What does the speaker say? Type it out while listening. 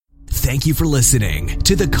Thank you for listening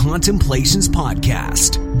to the Contemplations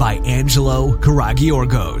Podcast by Angelo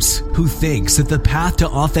Karagiorgos, who thinks that the path to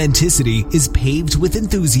authenticity is paved with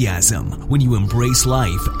enthusiasm when you embrace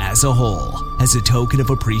life as a whole. As a token of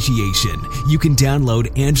appreciation, you can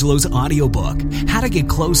download Angelo's audiobook, How to Get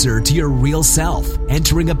Closer to Your Real Self,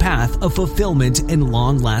 Entering a Path of Fulfillment and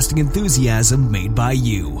Long-Lasting Enthusiasm Made by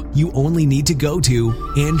You. You only need to go to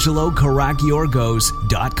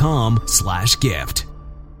angelokaragiorgos.com/gift.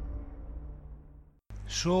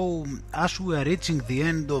 So, as we are reaching the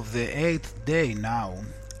end of the 8th day now,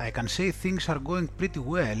 I can say things are going pretty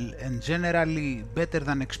well and generally better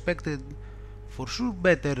than expected, for sure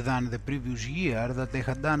better than the previous year that I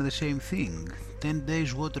had done the same thing, 10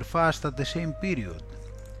 days water fast at the same period.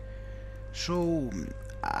 So,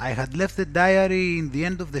 I had left the diary in the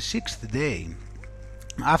end of the 6th day.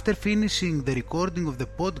 After finishing the recording of the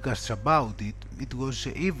podcasts about it, it was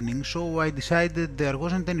evening, so I decided there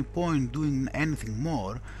wasn't any point doing anything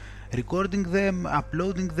more. Recording them,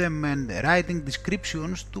 uploading them and writing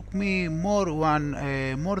descriptions took me more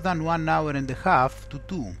than 1 hour and a half to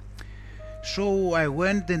do. So I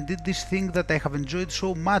went and did this thing that I have enjoyed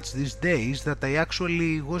so much these days that I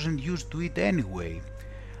actually wasn't used to it anyway.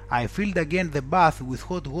 I filled again the bath with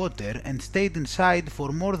hot water and stayed inside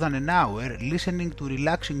for more than an hour listening to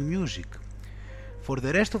relaxing music. For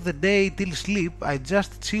the rest of the day till sleep I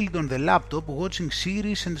just chilled on the laptop watching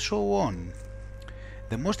series and so on.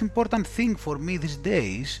 The most important thing for me these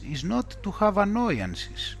days is not to have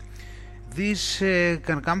annoyances. This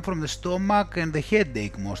can come from the stomach and the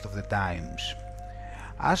headache most of the times.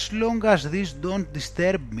 As long as these don't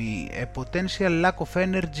disturb me, a potential lack of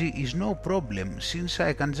energy is no problem since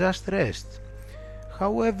I can just rest.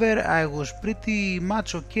 However, I was pretty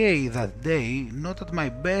much okay that day, not at my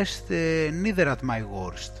best, neither at my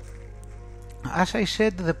worst. As I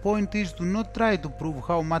said, the point is to not try to prove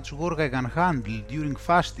how much work I can handle during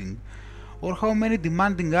fasting or how many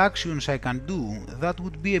demanding actions I can do. That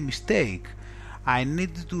would be a mistake. I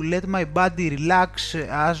need to let my body relax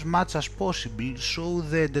as much as possible so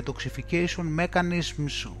the detoxification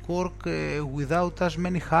mechanisms work without as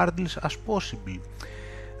many hurdles as possible.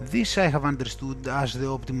 This I have understood as the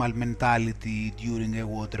optimal mentality during a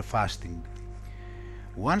water fasting.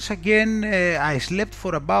 Once again, I slept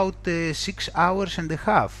for about 6 hours and a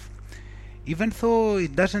half. Even though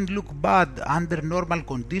it doesn't look bad under normal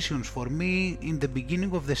conditions for me, in the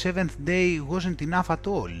beginning of the 7th day wasn't enough at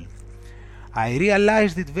all. I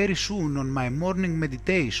realized it very soon on my morning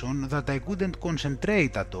meditation that I couldn't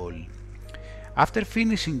concentrate at all. After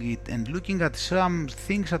finishing it and looking at some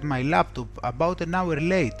things at my laptop, about an hour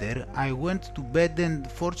later I went to bed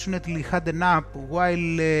and fortunately had a nap while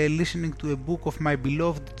listening to a book of my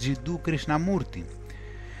beloved Jiddu Krishnamurti.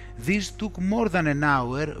 This took more than an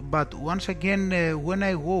hour, but once again when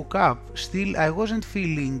I woke up, still I wasn't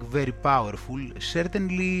feeling very powerful.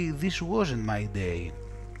 Certainly this wasn't my day.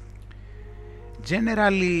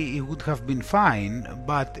 Generally it would have been fine,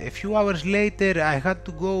 but a few hours later I had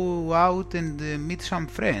to go out and meet some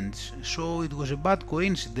friends, so it was a bad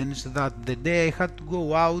coincidence that the day I had to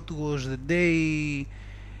go out was the day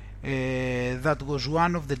that was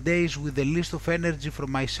one of the days with the least of energy from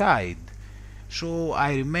my side. So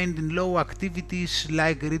I remained in low activities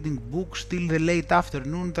like reading books till the late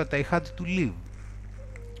afternoon that I had to leave.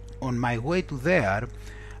 On my way to there,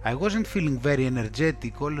 I wasn't feeling very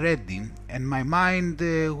energetic already and my mind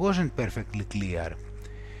wasn't perfectly clear.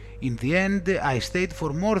 In the end, I stayed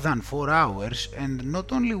for more than 4 hours and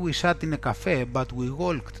not only we sat in a cafe but we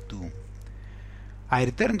walked too. I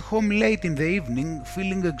returned home late in the evening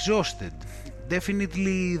feeling exhausted.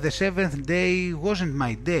 Definitely the 7th day wasn't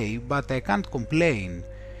my day, but I can't complain.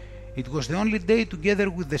 It was the only day together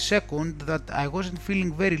with the 2nd that I wasn't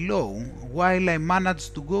feeling very low, while I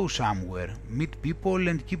managed to go somewhere, meet people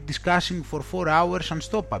and keep discussing for 4 hours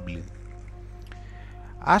unstoppably.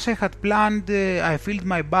 As I had planned, I filled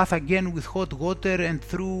my bath again with hot water and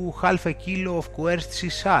threw half a kilo of coerced sea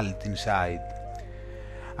salt inside.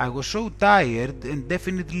 I was so tired and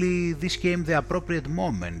definitely this came the appropriate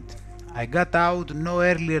moment. I got out no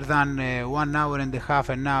earlier than 1 hour and a half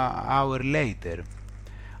an hour later.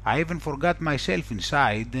 I even forgot myself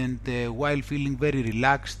inside and while feeling very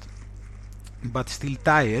relaxed but still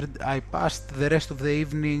tired, I passed the rest of the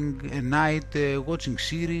evening and night watching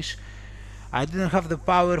series. I didn't have the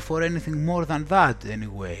power for anything more than that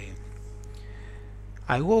anyway.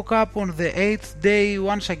 I woke up on the 8th day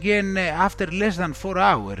once again after less than 4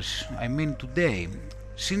 hours, I mean today.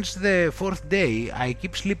 Since the 4th day I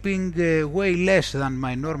keep sleeping way less than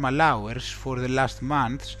my normal hours for the last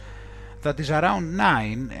months. that is around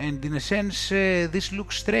 9, and in a sense this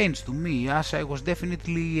looks strange to me, as I was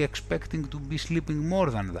definitely expecting to be sleeping more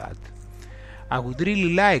than that. I would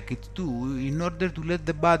really like it too, in order to let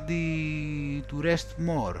the body to rest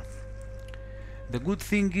more. The good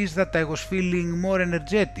thing is that I was feeling more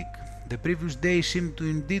energetic. The previous day seemed to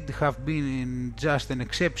indeed have been just an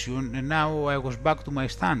exception, and now I was back to my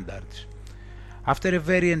standards. After a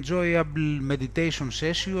very enjoyable meditation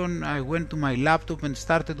session, I went to my laptop and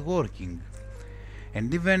started working.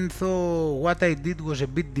 And even though what I did was a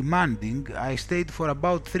bit demanding, I stayed for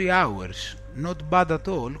about 3 hours. Not bad at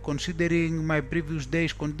all, considering my previous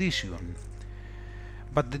day's condition.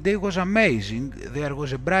 But the day was amazing. There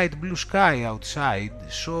was a bright blue sky outside,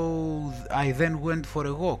 so I then went for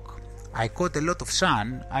a walk. I caught a lot of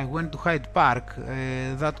sun. I went to Hyde Park.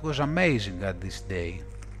 That was amazing at this day.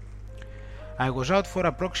 I was out for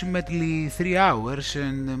approximately 3 hours,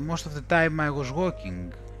 and most of the time I was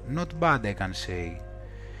walking. Not bad, I can say.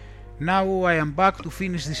 Now I am back to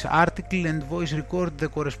finish this article and voice record the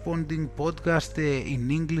corresponding podcast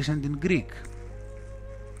in English and in Greek.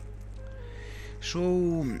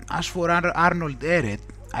 So, as for Arnold Ehret,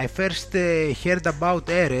 I first heard about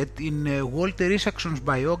Ehret in Walter Isaacson's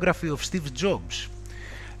biography of Steve Jobs.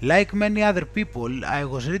 Like many other people, I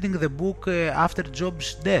was reading the book after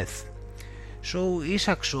Jobs' death. So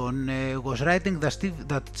Isaacson was writing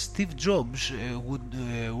that Steve Jobs would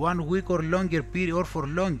 1 week or longer period, or for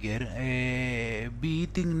longer, be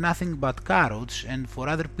eating nothing but carrots, and for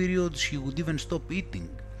other periods he would even stop eating.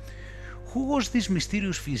 Who was this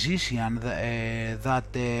mysterious physician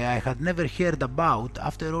that I had never heard about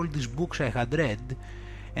after all these books I had read?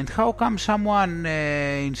 And how come someone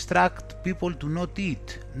instruct people to not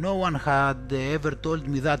eat? No one had ever told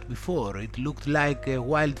me that before. It looked like a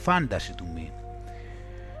wild fantasy to me.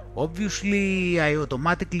 Obviously, I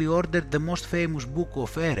automatically ordered the most famous book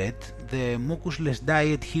of Ehret, the Mucusless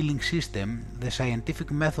Diet Healing System, the scientific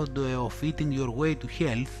method of eating your way to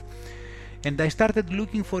health, and I started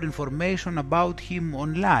looking for information about him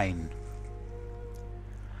online.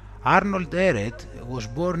 Arnold Ehret was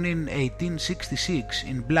born in 1866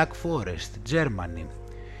 in Black Forest, Germany.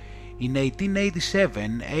 In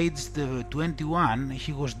 1887, aged 21,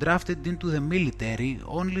 he was drafted into the military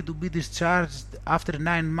only to be discharged after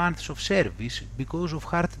 9 months of service because of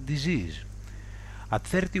heart disease. At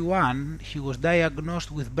 31, he was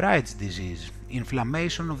diagnosed with Bright's disease,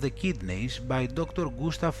 inflammation of the kidneys, by Dr.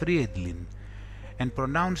 Gustav Friedlin, and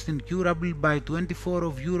pronounced incurable by 24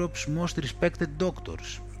 of Europe's most respected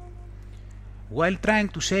doctors. While trying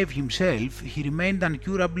to save himself, he remained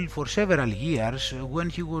incurable for several years when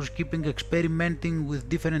he was keeping experimenting with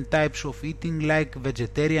different types of eating like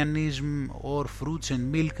vegetarianism or fruits and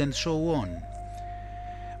milk and so on.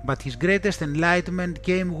 But his greatest enlightenment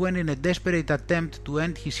came when, in a desperate attempt to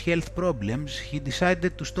end his health problems, he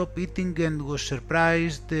decided to stop eating and was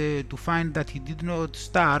surprised to find that he did not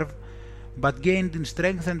starve but gained in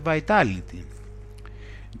strength and vitality.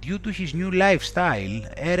 Due to his new lifestyle,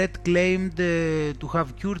 Ehret claimed to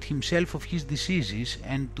have cured himself of his diseases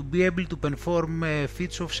and to be able to perform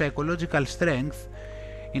feats of psychological strength,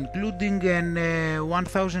 including an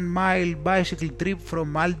 1,000-mile bicycle trip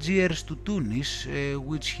from Algiers to Tunis,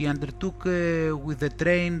 which he undertook with a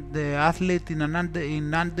trained athlete in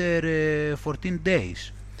under 14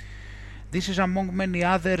 days. This is among many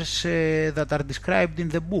others that are described in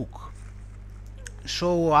the book.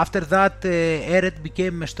 So after that, Ehret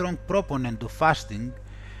became a strong proponent of fasting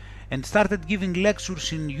and started giving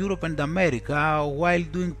lectures in Europe and America while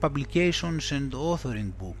doing publications and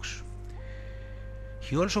authoring books.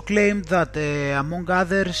 He also claimed that, among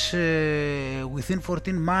others, within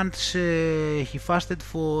 14 months he fasted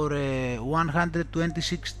for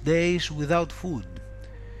 126 days without food.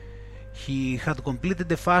 He had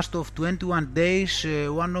completed a fast of 21 days,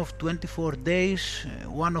 one of 24 days,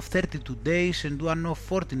 one of 32 days and one of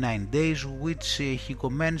 49 days, which he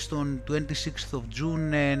commenced on 26th of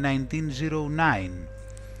June 1909.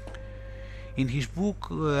 In his book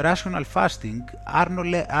Rational Fasting,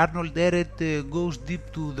 Arnold Ehret goes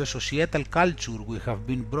deep to the societal culture we have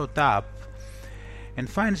been brought up and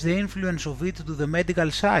finds the influence of it to the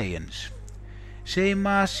medical science. Same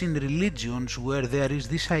as in religions where there is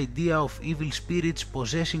this idea of evil spirits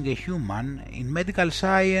possessing a human, in medical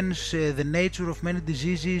science the nature of many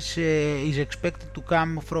diseases is expected to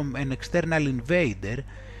come from an external invader,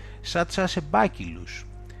 such as a bacillus.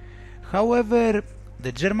 However,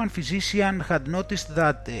 the German physician had noticed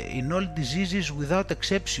that in all diseases without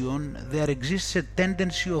exception there exists a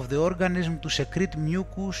tendency of the organism to secrete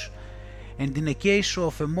mucus, and in a case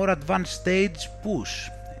of a more advanced stage, pus,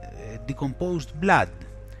 decomposed blood.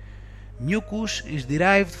 Mucus is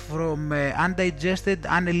derived from undigested,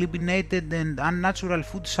 uneliminated and unnatural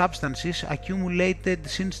food substances accumulated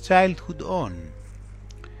since childhood on.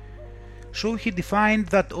 So he defined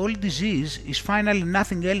that all disease is finally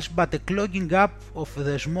nothing else but a clogging up of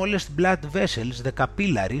the smallest blood vessels, the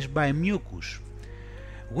capillaries, by mucus.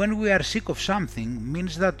 When we are sick of something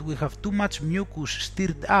means that we have too much mucus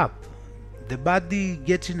stirred up. The body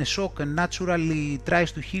gets in a shock and naturally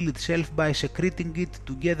tries to heal itself by secreting it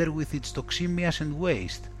together with its toxemias and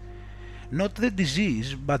waste. Not the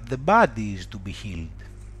disease, but the body is to be healed.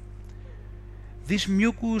 This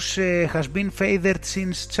mucus has been feathered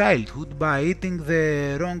since childhood by eating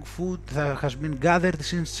the wrong food, has been gathered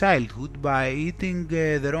since childhood by eating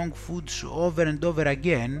the wrong foods over and over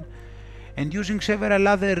again, and using several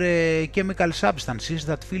other chemical substances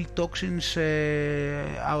that fill toxins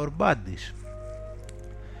our bodies.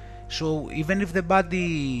 So even if the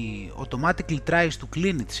body automatically tries to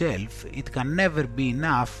clean itself, it can never be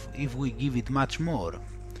enough if we give it much more.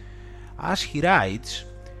 As he writes,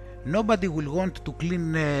 nobody will want to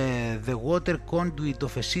clean the water conduit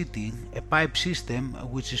of a city, a pipe system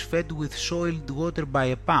which is fed with soiled water by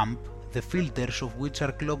a pump, the filters of which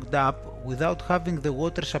are clogged up, without having the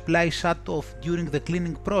water supply shut off during the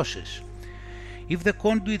cleaning process. If the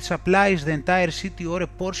conduit supplies the entire city or a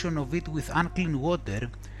portion of it with unclean water,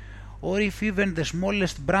 or if even the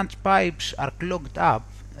smallest branch pipes are clogged up,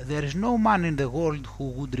 there is no man in the world who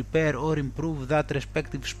would repair or improve that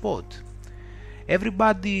respective spot.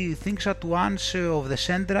 Everybody thinks at once of the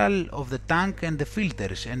central, of the tank and the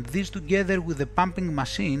filters, and these together with the pumping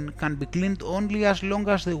machine can be cleaned only as long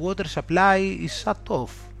as the water supply is shut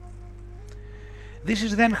off. This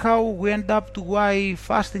is then how we end up to why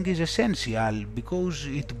fasting is essential, because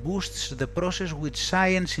it boosts the process which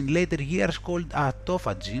science in later years called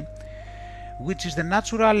autophagy, which is the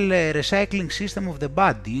natural recycling system of the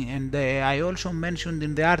body, and I also mentioned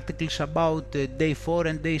in the articles about day 4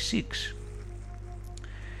 and day 6.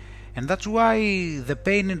 And that's why the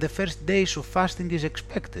pain in the first days of fasting is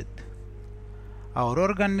expected. Our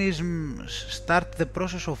organisms start the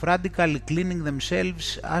process of radically cleaning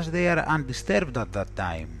themselves as they are undisturbed at that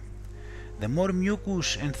time. The more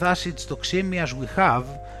mucus and thus its toxemias we have,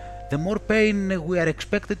 the more pain we are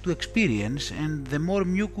expected to experience, and the more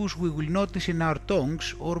mucus we will notice in our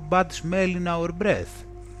tongues or bad smell in our breath.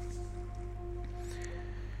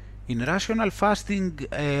 In rational fasting,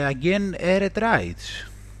 again Ehret writes,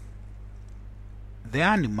 the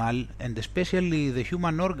animal, and especially the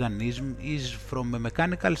human organism, is from a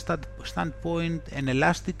mechanical standpoint an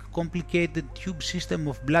elastic, complicated tube system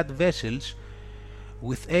of blood vessels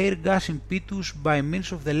with air gas impetus by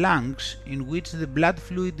means of the lungs, in which the blood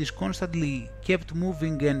fluid is constantly kept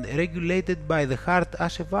moving and regulated by the heart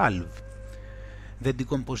as a valve. The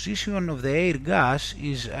decomposition of the air gas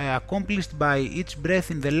is accomplished by each breath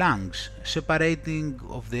in the lungs, separating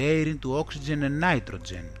of the air into oxygen and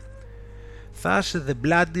nitrogen. Thus the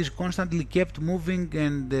blood is constantly kept moving,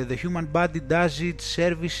 and the human body does its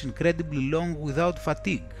service incredibly long without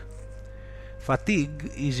fatigue.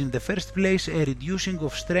 Fatigue is in the first place a reducing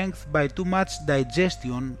of strength by too much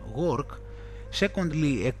digestion work,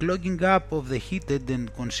 secondly a clogging up of the heated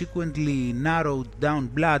and consequently narrowed down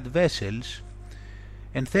blood vessels,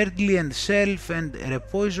 and thirdly and self and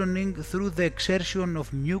repoisoning through the exertion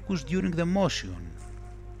of mucus during the motion.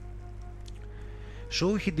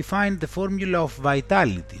 So he defined the formula of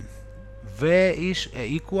vitality. V is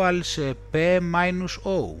equals P minus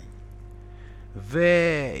O. V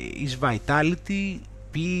is vitality,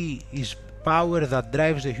 P is power that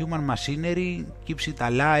drives the human machinery, keeps it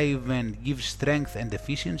alive and gives strength and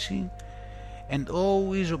efficiency, and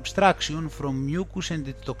O is obstruction from mucus and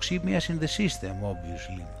its toxemias in the system,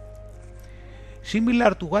 obviously.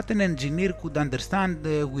 Similar to what an engineer could understand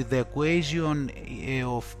with the equation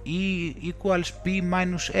of E equals P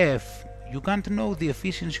minus F, you can't know the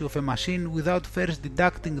efficiency of a machine without first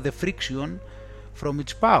deducting the friction from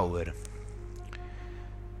its power.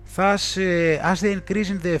 Thus, as the increase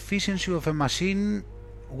in the efficiency of a machine,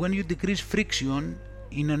 when you decrease friction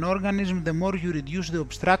in an organism, the more you reduce the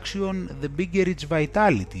obstruction, the bigger its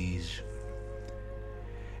vitality is.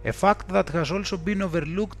 A fact that has also been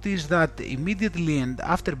overlooked is that immediately and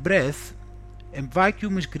after breath, a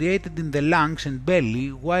vacuum is created in the lungs and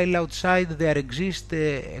belly, while outside there exists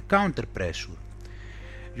a counter pressure.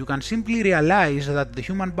 You can simply realize that the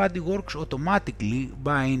human body works automatically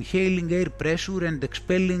by inhaling air pressure and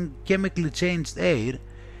expelling chemically changed air,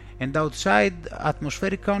 and outside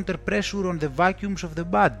atmospheric counter pressure on the vacuums of the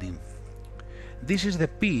body. This is the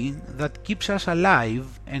P that keeps us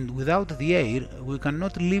alive, and without the air we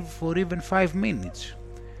cannot live for even 5 minutes.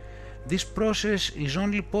 This process is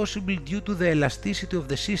only possible due to the elasticity of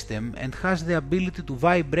the system and has the ability to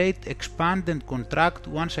vibrate, expand and contract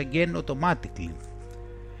once again automatically.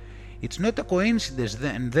 It's not a coincidence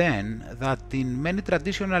then that in many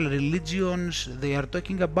traditional religions they are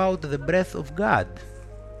talking about the breath of God.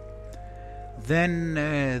 Then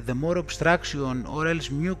the more obstruction or else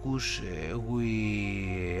mucus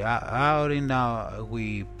we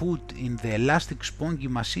put in the elastic spongy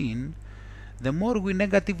machine, the more we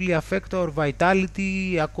negatively affect our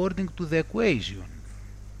vitality according to the equation.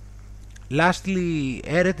 Lastly,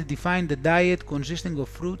 Ehret defined a diet consisting of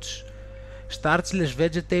fruits, starchless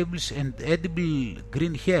vegetables and edible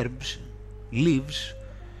green herbs, leaves,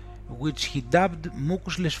 which he dubbed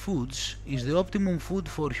mucusless foods, is the optimum food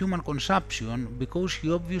for human consumption because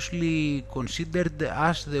he obviously considered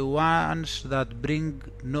us the ones that bring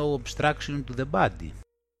no obstruction to the body.